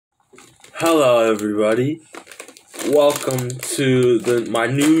Hello everybody, welcome to my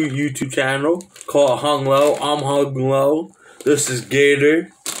new YouTube channel called Hung Low. I'm Hung Low, this is Gator.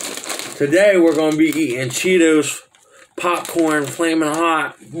 Today we're going to be eating Cheetos, popcorn, flaming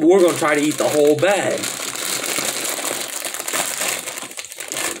hot. We're going to try to eat the whole bag.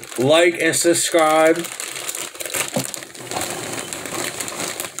 Like and subscribe,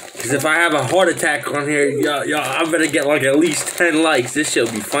 because if I have a heart attack on here, y'all, I better get like at least 10 likes. This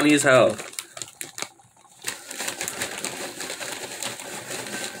shit'll be funny as hell.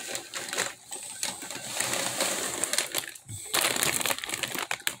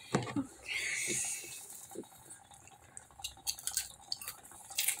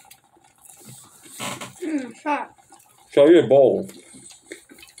 Shot. Show your bowl.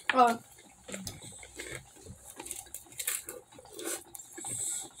 Oh.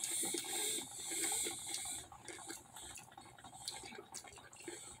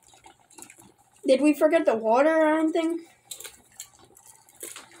 Did we forget the water or anything?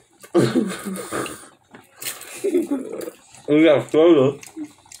 We got soda.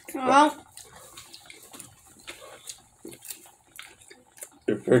 Well,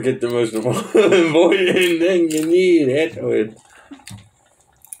 You forget the most important thing you need, Edward.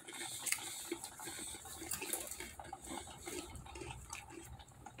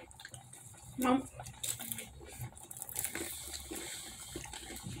 no.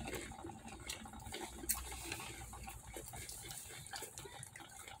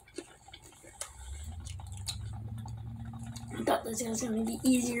 I thought this was going to be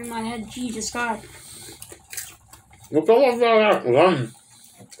easier in my head. Jesus God. What's almost like that one?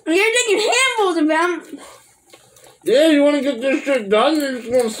 You're taking handfuls of them. Yeah, you want to get this shit done, you're just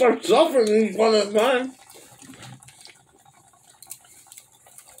going to start suffering each one at a time.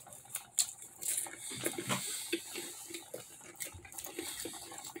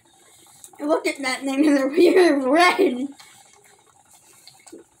 Look at that thing in the rear red.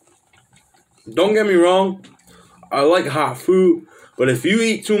 Don't get me wrong, I like hot food, but if you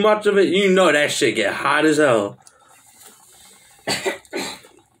eat too much of it, you know that shit get hot as hell.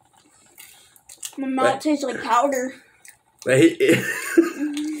 My mouth tastes like powder. But he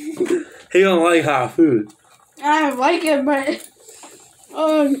don't like hot food. I like it, but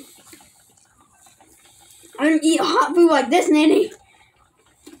I don't eat hot food like this, Nanny.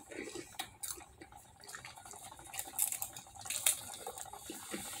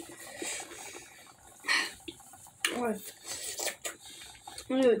 Oh,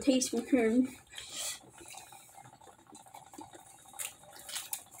 it tastes weird.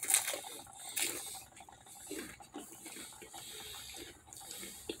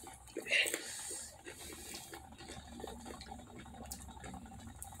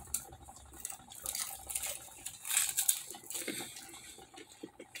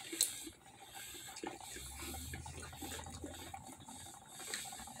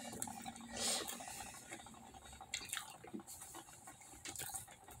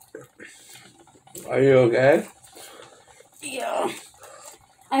 Are you okay? Yeah,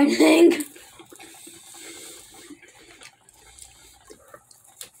 I think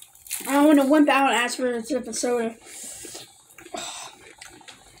I want to wimp out and ask for a sip of soda.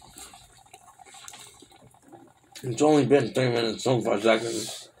 It's only been 3 minutes, 25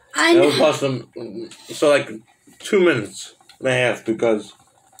 seconds. I It'll know. cost them, so like 2 minutes and a half because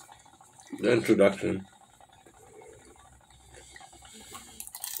the introduction.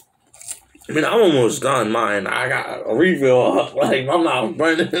 I mean, I'm almost done mine. I got a refill up. Like, I'm not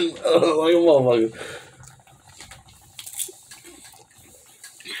burning like a motherfucker.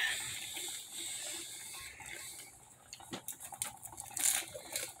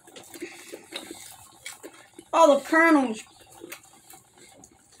 All the kernels.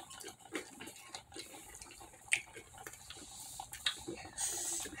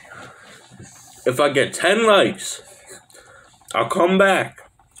 If I get 10 likes, I'll come back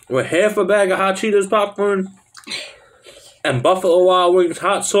with half a bag of hot Cheetos popcorn and Buffalo Wild Wings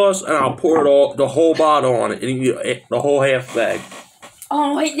hot sauce, and I'll pour the whole bottle on it and eat the whole half bag.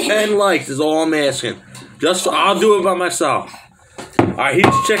 Oh wait. 10 likes is all I'm asking. Just so I'll do it by myself. Alright,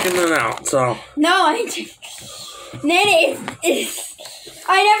 he's chickening out, so. No, Nanny,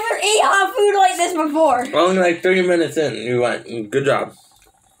 I never ate hot food like this before. Only like 3 minutes in, you went. Good job.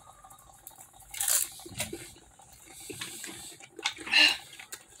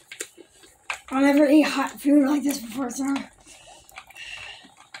 I never ate hot food like this before, sir.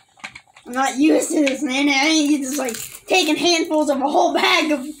 I'm not used to this, Nanny. I ain't just like taking handfuls of a whole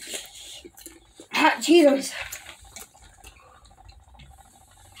bag of hot Cheetos.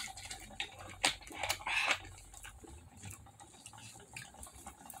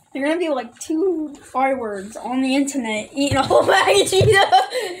 They're gonna be like 2 fireworks on the internet eating a whole bag of Cheetos.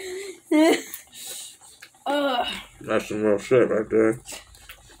 That's some real shit right there.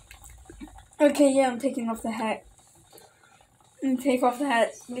 Okay, yeah, I'm taking off the hat. Take off the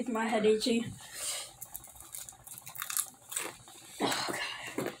hat, make my head itchy. Oh, God.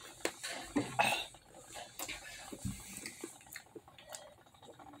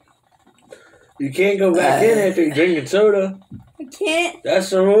 You can't go back in after you're drinking soda. I can't.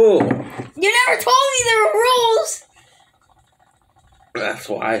 That's the rule. You never told me there were rules. That's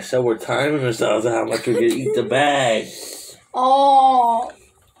why I said we're timing ourselves how much we can eat the bag. Oh.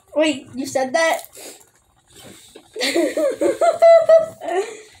 Wait, you said that?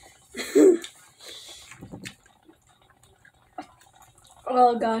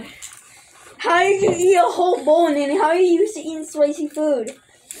 Oh, God. How did you eat a whole bowl, Nanny? How are you used to eating spicy food?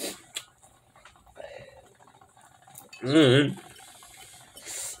 Mm-hmm.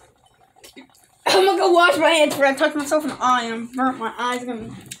 I'm gonna go wash my hands before I touch myself in the eye and burnt my eyes.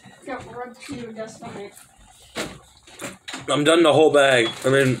 Gonna get red Cheeto dust on it. I'm done the whole bag. I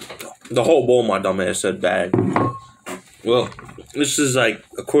mean, the whole bowl, my dumb ass said bag. Well, this is like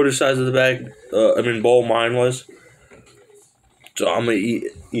a quarter size of the bag. Bowl mine was. So I'm gonna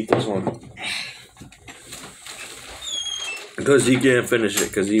eat this one. Because he can't finish it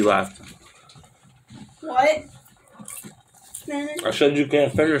because he left. What? I said you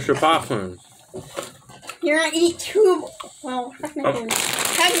can't finish your popcorn. You're gonna eat 2. Well, technically.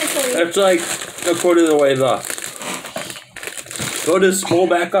 It's like a quarter of the way up. Throw this bowl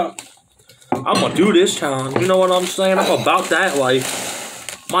back up. I'm gonna do this challenge. You know what I'm saying? I'm about that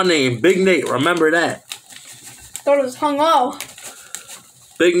life. My name, Big Nate. Remember that. Thought it was Hung Low.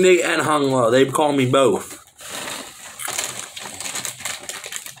 Big Nate and Hung Low. They call me both.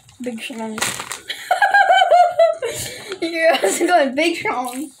 Big Sean. You're also going Big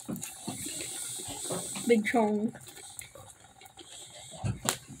Sean. Big Sean.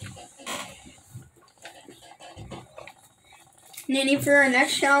 Nanny, for our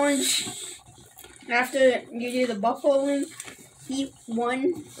next challenge, after you do the buffalo wing, eat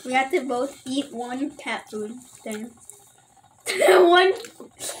one. We have to both eat one cat food thing.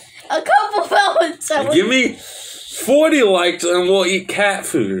 A couple pellets. Give me 40 likes and we'll eat cat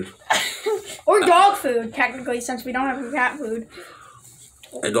food. Or dog food, technically, since we don't have cat food.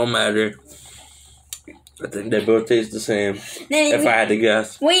 It don't matter. I think they both taste the same. Nanny, if I had to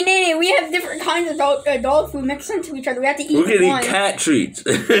guess. Wait, Nanny, we have different kinds of dog food mixed into each other. We have to eat We can one. eat cat treats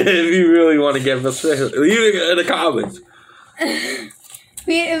if you really want to get specific. Leave it in the comments.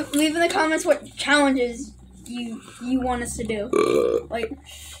 Leave in the comments what challenges you want us to do. Like,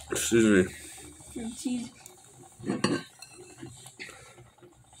 excuse me.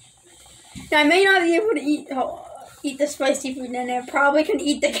 Now, I may not be able to eat the spicy food, and I probably can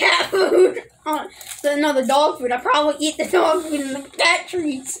eat the cat food. The dog food. I probably eat the dog food and the cat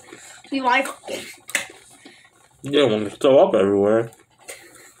treats. Be like, you don't want to throw up everywhere.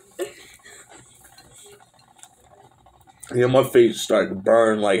 Yeah, my face is starting to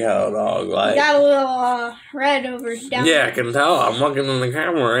burn like hell, dog. Like, got a little red over down. Yeah, I can tell. I'm looking in the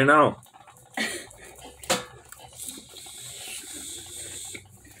camera right now.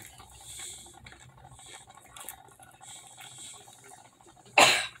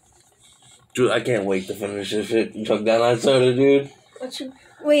 Dude, I can't wait to finish this shit and chug down that soda, dude.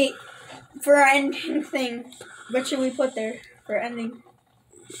 Wait, for our ending thing, what should we put there for ending?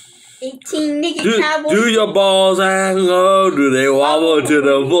 18 naked cowboys. Do your balls hang low? Do they wobble to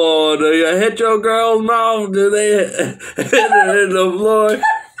the floor? Do you hit your girl's mouth? Do they hit it in the floor?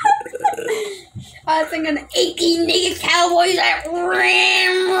 I was thinking 18 naked cowboys at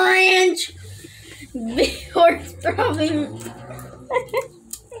Ram Ranch. Big horse throbbing.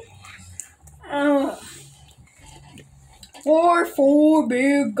 Four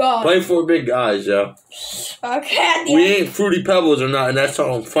big guys. Play 4 big guys, yo. Okay. We ain't Fruity Pebbles or nothing. That's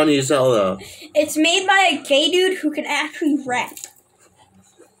all funny as hell, though. It's made by a gay dude who can actually rap.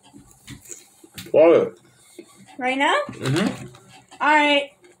 What? Right now? Mm-hmm.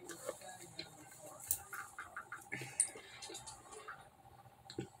 Alright.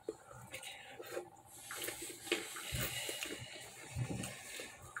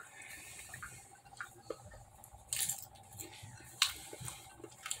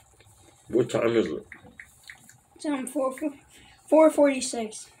 What time is it? It's on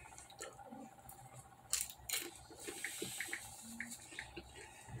 4:46.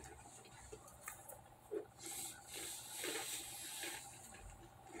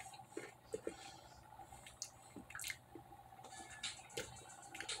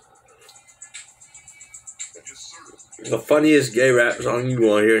 The funniest gay rap song you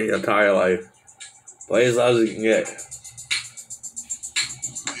want to hear in your entire life. Play as loud as you can get.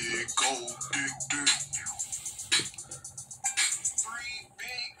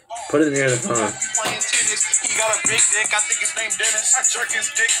 Put it near the phone. He got a big dick, I think his name Dennis. I jerk his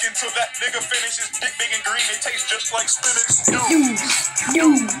dick until that nigga finishes. Dick big and green, it tastes just like spinach.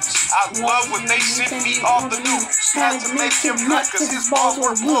 I love when they sent me off the news. Had to make him nut cause his balls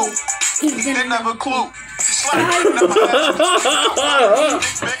were blue. He didn't have a clue. He slapped me in my ass.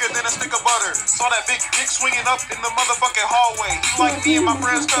 Dick bigger than a stick of butter. Saw that big dick swinging up in the motherfucking hallway. He liked me and my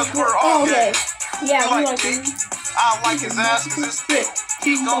friends cause we're all gay. Yeah, we like dick. him. I like his ass cause it's thick.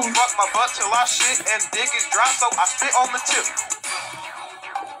 He gon' fuck my butt till I shit and dick is dry, so I spit on the tip.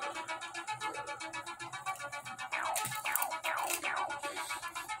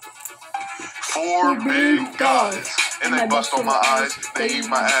 Four big guys, and they bust on my eyes. They eat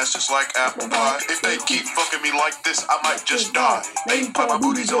my ass just like apple pie. If they keep fucking me like this, I might just die. They pop my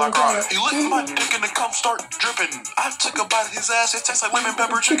booty till I cry. He licked my dick and the cum start dripping. I took a bite of his ass, it tastes like lemon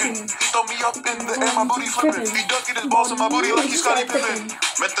pepper chicken. He throw me up in the air, my booty flipping. He dunking his balls in my booty like he's Scottie Pippen.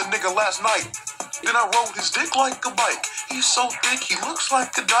 Met the nigga last night. Then I rode his dick like a bike. He's so thick, he looks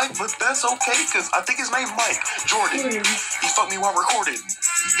like a dyke, but that's okay, cause I think his name Mike Jordan. He fucked me while recording.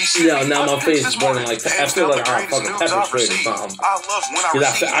 Yeah, now my face is burning like I feel like I got fucking pepper spray or something. I love when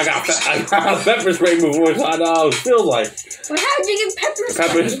I got pepper spray before, so I know how it feels like. Well, how'd you get pepper spray?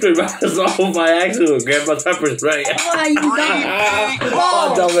 Pepper spray, that's all by accident. Grab my pepper spray. Oh, you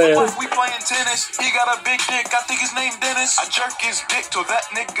got dumbass. We playing tennis. He got a big dick. I think his name Dennis. I jerk his dick till that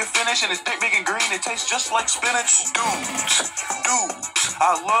nigga finish, and his dick big and green. It tastes just like spinach. Dudes.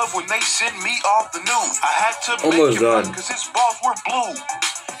 I love when they send me off the news. I had to make him run because his balls were blue.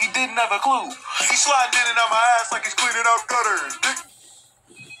 He didn't have a clue. He sliding in and out my ass like he's cleaning out gutters.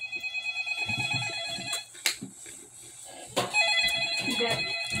 Be back.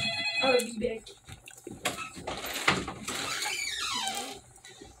 I will be back.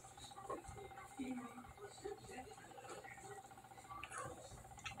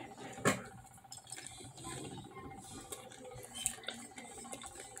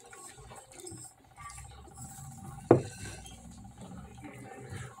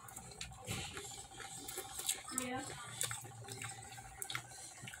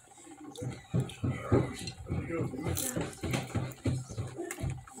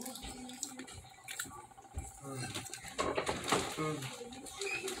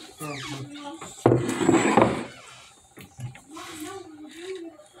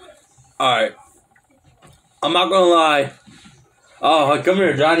 Alright. I'm not gonna lie. Oh, come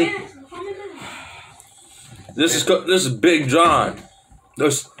here, Johnny. This is Big John.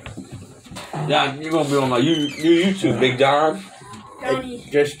 Yeah, you're gonna be on my new YouTube, Big John. Johnny.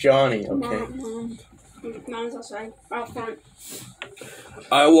 Just Johnny, okay. Mom's outside. Out front.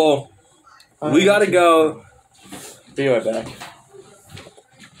 Alright, well, we gotta go. Be right back.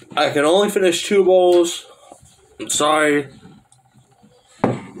 I can only finish 2 bowls. I'm sorry.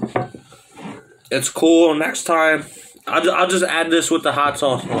 It's cool. Next time, I'll just add this with the hot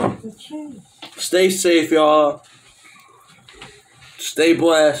sauce on. Stay safe, y'all. Stay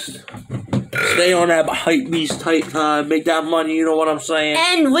blessed. Stay on that hype beast type time. Make that money, you know what I'm saying?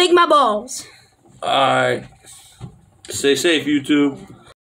 And wig my balls. Alright. Stay safe, YouTube.